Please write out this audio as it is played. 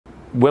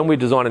when we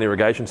design an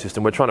irrigation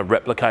system, we're trying to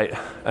replicate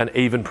an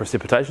even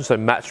precipitation. So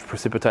matched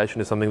precipitation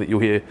is something that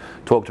you'll hear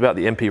talked about,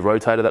 the MP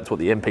rotator, that's what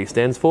the MP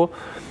stands for.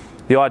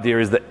 The idea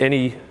is that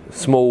any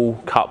small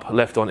cup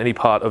left on any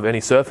part of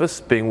any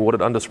surface being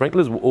watered under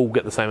sprinklers will all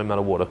get the same amount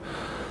of water.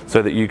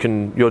 So that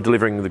you're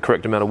delivering the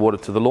correct amount of water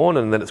to the lawn,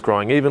 and then it's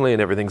growing evenly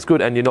and everything's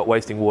good, and you're not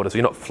wasting water. So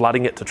you're not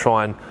flooding it to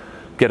try and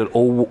get it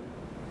all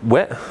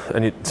wet.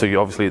 And so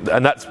you obviously,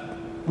 and that's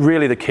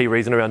really the key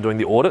reason around doing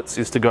the audits,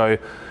 is to go,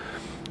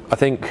 I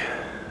think,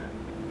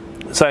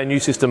 say a new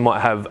system might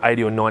have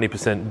 80 or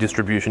 90%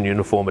 distribution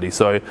uniformity.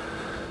 So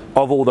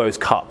of all those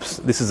cups,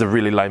 this is a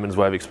really layman's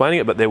way of explaining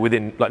it, but they're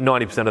within, like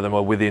 90% of them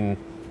are within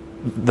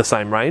the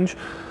same range.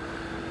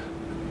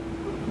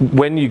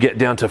 When you get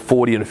down to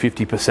 40 and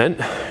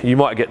 50%, you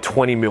might get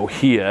 20 mil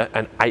here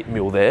and 8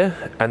 mil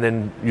there, and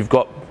then you've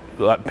got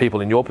like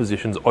people in your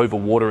positions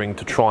overwatering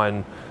to try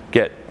and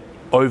get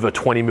over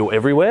 20 mil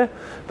everywhere,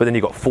 but then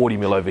you've got 40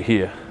 mil over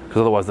here, because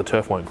otherwise the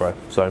turf won't grow.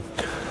 So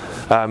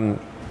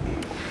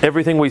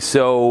everything we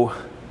sell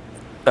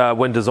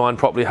when designed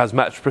properly has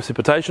matched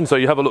precipitation. So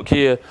you have a look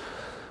here,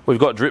 we've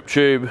got drip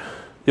tube.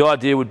 The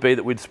idea would be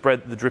that we'd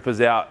spread the drippers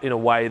out in a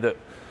way that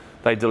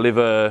they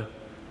deliver,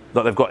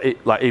 that they've got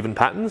like even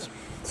patterns.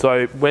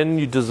 So when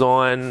you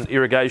design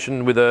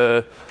irrigation with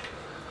a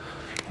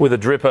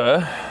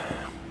dripper,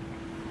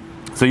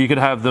 so you could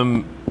have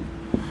them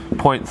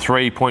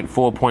 0.3, 0.4,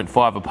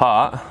 0.5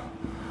 apart,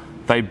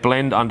 they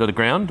blend under the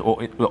ground,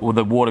 or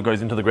the water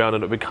goes into the ground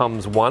and it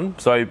becomes one.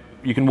 So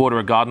you can water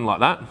a garden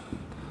like that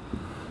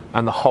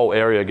and the whole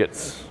area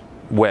gets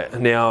wet.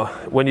 Now,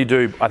 when you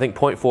do, I think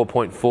 0.4,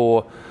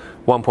 0.4,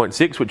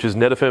 1.6, which is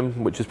Netafim,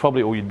 which is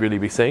probably all you'd really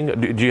be seeing.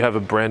 Do you have a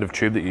brand of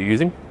tube that you're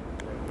using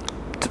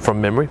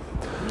from memory?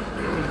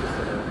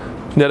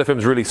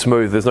 Netafim's really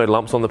smooth, there's no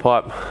lumps on the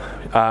pipe.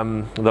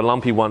 The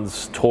lumpy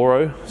one's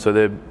Toro, so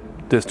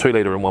there's 2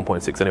 litre and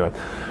 1.6 anyway.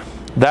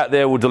 That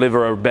there will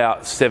deliver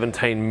about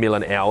 17 mil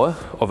an hour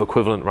of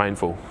equivalent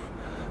rainfall.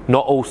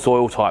 Not all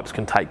soil types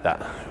can take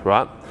that,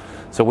 right?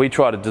 So we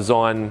try to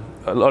design,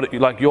 a lot of,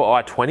 like your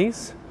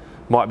I-20s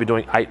might be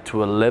doing 8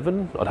 to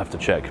 11, I'd have to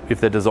check,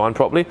 if they're designed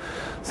properly.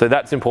 So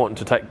that's important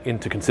to take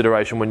into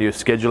consideration when you're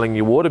scheduling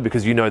your water,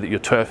 because you know that your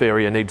turf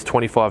area needs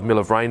 25 mil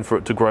of rain for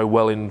it to grow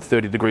well in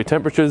 30-degree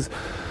temperatures.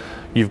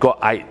 You've got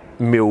 8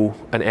 mil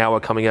an hour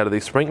coming out of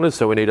these sprinklers,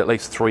 so we need at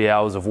least 3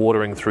 hours of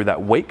watering through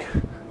that week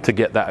to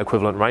get that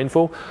equivalent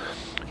rainfall.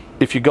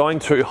 If you're going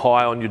too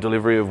high on your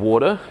delivery of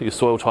water, your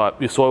soil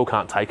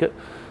can't take it,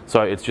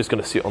 so it's just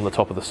going to sit on the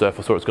top of the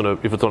surface, or it's going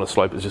to, if it's on a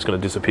slope, it's just going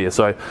to disappear.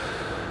 So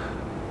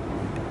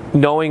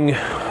knowing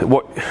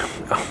what,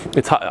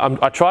 it's hard,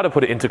 I try to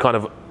put it into kind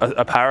of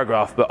a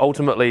paragraph, but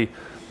ultimately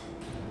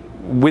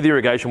with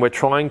irrigation we're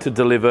trying to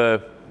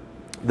deliver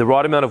the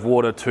right amount of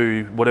water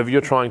to whatever you're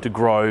trying to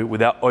grow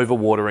without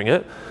overwatering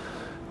it,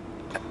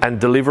 and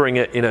delivering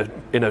it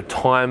in a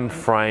time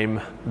frame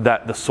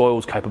that the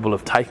soil's capable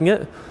of taking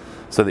it,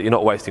 so that you're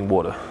not wasting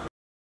water.